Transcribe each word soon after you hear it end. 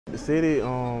The city,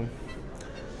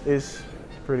 it's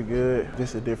pretty good.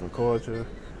 Just a different culture,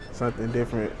 something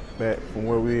different back from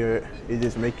where we are. It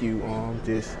just make you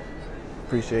just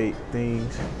appreciate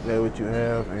things that what you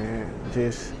have and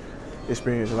just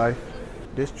experience life.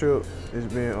 This trip has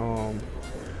been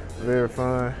very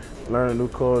fun. Learning new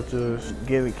cultures,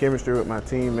 getting chemistry with my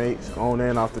teammates on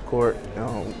and off the court.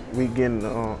 We getting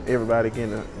everybody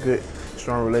getting a good,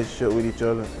 strong relationship with each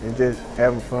other, and just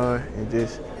having fun and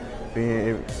just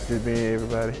being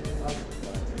everybody.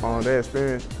 That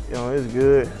experience, it's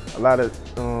good. A lot of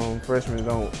freshmen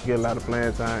don't get a lot of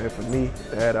playing time, and for me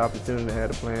to have the opportunity to have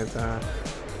the playing time,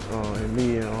 and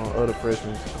me and other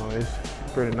freshmen, it's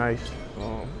pretty nice.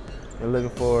 And looking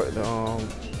forward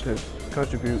to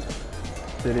contribute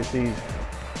to this season.